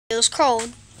It was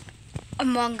called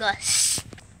Among Us.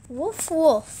 Woof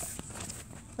woof.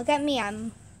 Look at me,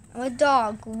 I'm a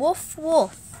dog. Woof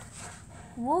woof.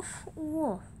 Woof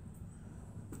woof.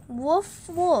 Woof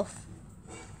woof.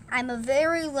 I'm a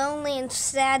very lonely and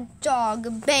sad dog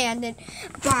abandoned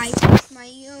by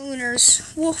my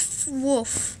owners. Woof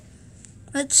woof.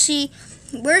 Let's see,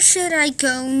 where should I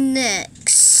go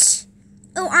next?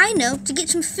 Oh, I know, to get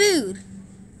some food.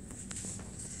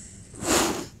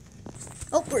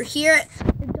 Oh, we're here at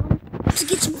the dump to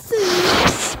get some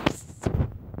food.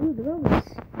 Ooh, look at all these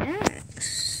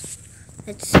snacks.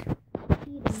 Let's eat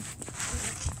them.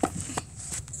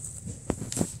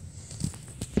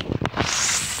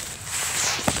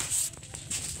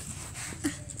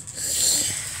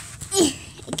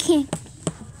 I can't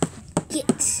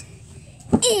get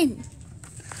in.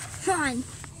 Fine.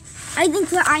 I think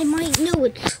that I might know a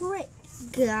trick,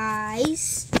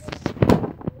 guys.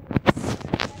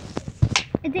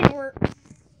 It didn't work.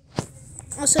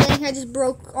 Also, I think I just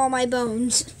broke all my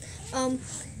bones.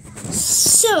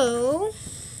 So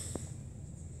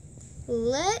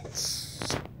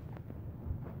let's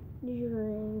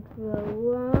drink the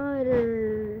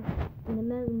water in the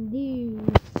Mountain Dew.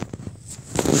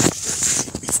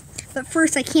 But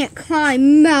first, I can't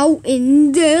climb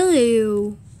Mountain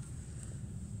Dew.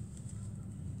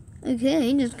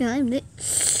 Okay, just climbed it.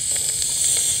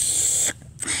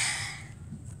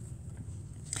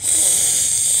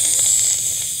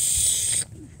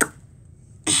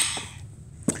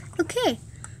 Okay,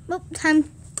 well, time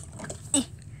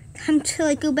to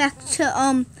like go back to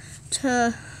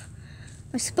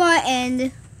my spot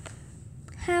and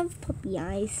have puppy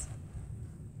eyes.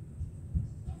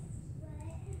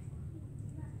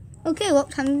 Okay, well,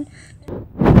 time.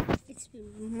 It's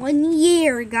been 1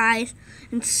 year, guys,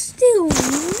 and still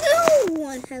no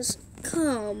one has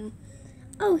come.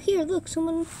 Oh, here, look,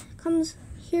 someone comes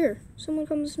here. Someone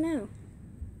comes now.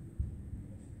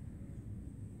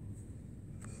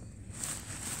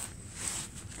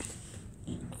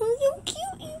 Oh, how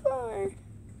cute you are.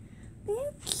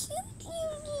 How cute you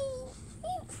are.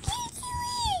 How cute you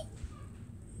are.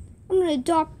 I'm going to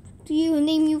adopt you and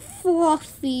name you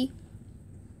Fluffy.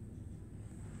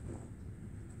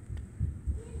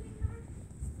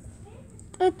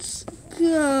 Let's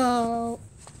go.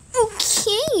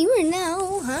 Okay, we're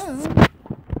now home.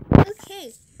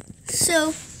 Okay,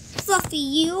 so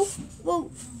Fluffy,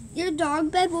 your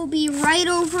dog bed will be right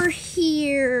over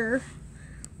here.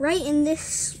 Right in this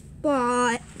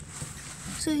spot.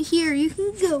 So here, you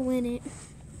can go in it.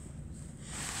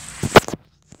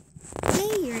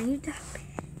 Okay, you're in your dog bed.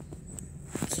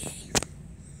 Okay.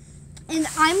 And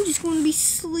I'm just going to be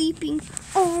sleeping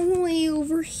all the way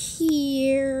over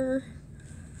here.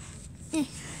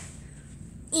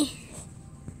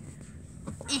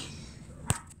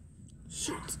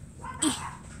 Shoot.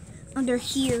 Under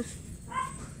here.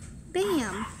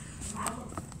 Bam.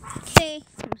 Okay,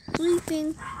 I'm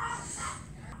sleeping.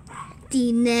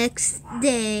 The next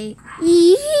day. Yawn.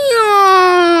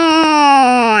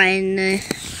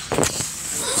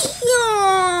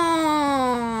 Yawn.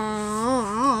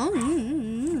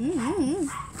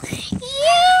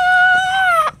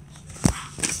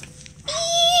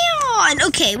 Yawn.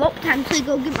 Okay, well, time to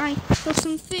go get myself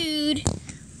some food.